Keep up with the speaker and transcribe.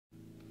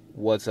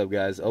What's up,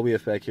 guys?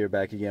 OBF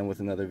back again with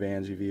another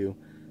Vans review.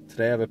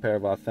 Today I have a pair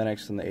of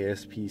Authentics from the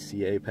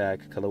ASPCA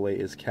pack. Colorway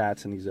is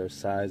Cats, and these are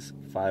size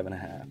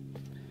 5.5.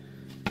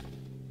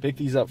 Picked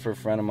these up for a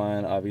friend of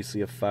mine. Obviously,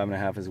 a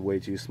 5.5 is way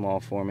too small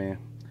for me.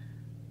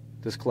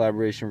 This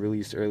collaboration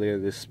released earlier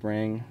this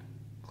spring.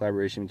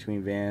 Collaboration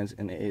between Vans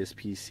and the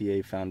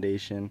ASPCA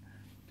Foundation.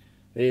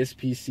 The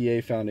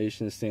ASPCA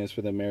Foundation stands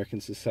for the American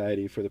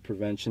Society for the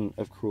Prevention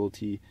of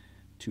Cruelty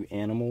to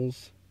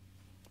Animals.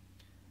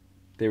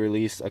 They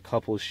released a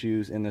couple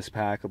shoes in this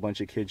pack, a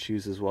bunch of kids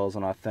shoes as well as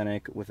an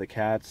authentic with the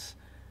Cats,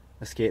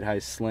 a Skate High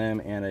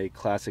Slim, and a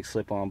classic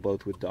slip-on,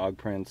 both with dog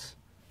prints.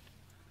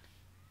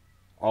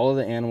 All of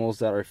the animals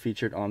that are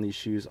featured on these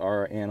shoes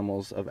are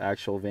animals of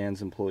actual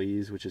Vans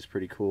employees, which is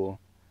pretty cool.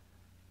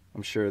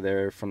 I'm sure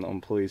they're from the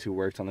employees who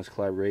worked on this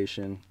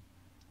collaboration.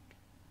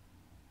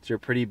 It's your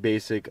pretty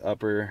basic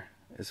upper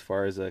as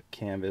far as a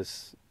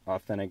canvas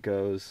authentic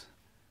goes.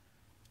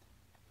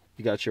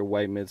 You got your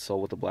white midsole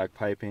with the black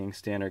piping,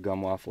 standard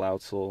gum waffle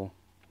outsole,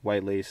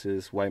 white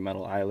laces, white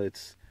metal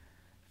eyelets.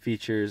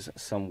 Features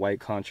some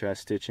white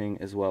contrast stitching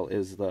as well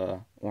as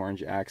the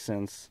orange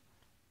accents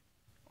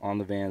on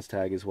the Vans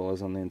tag as well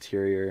as on the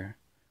interior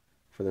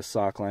for the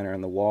sock liner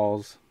and the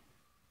walls.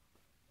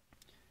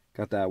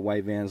 Got that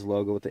white Vans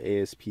logo with the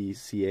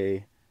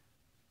ASPCA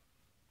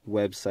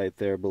website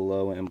there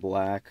below in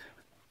black.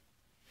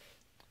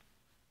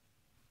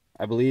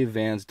 I believe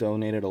Vans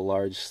donated a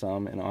large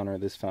sum in honor of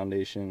this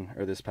foundation,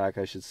 or this pack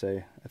I should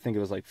say. I think it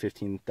was like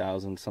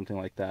 $15,000, something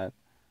like that.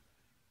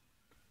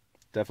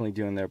 Definitely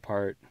doing their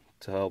part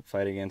to help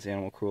fight against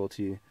animal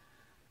cruelty.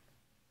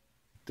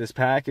 This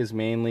pack is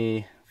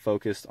mainly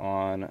focused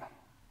on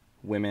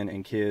women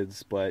and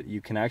kids, but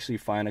you can actually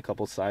find a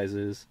couple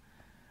sizes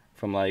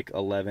from like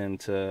 11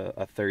 to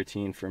a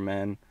 13 for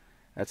men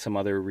at some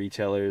other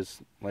retailers,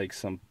 like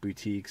some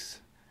boutiques.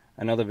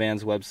 I know the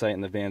Vans website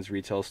and the Vans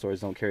retail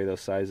stores don't carry those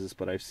sizes,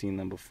 but I've seen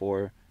them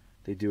before.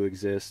 They do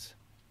exist.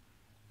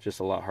 Just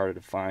a lot harder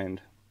to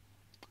find.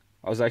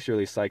 I was actually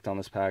really psyched on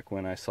this pack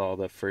when I saw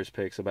the first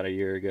pics about a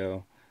year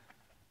ago.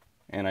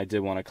 And I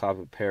did want to cop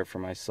a pair for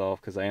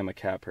myself because I am a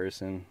cat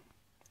person.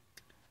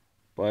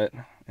 But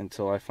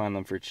until I find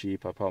them for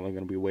cheap, I'm probably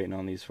going to be waiting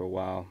on these for a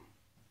while.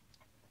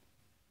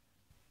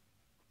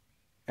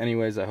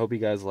 Anyways, I hope you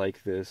guys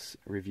like this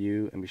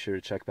review and be sure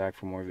to check back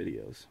for more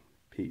videos.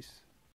 Peace.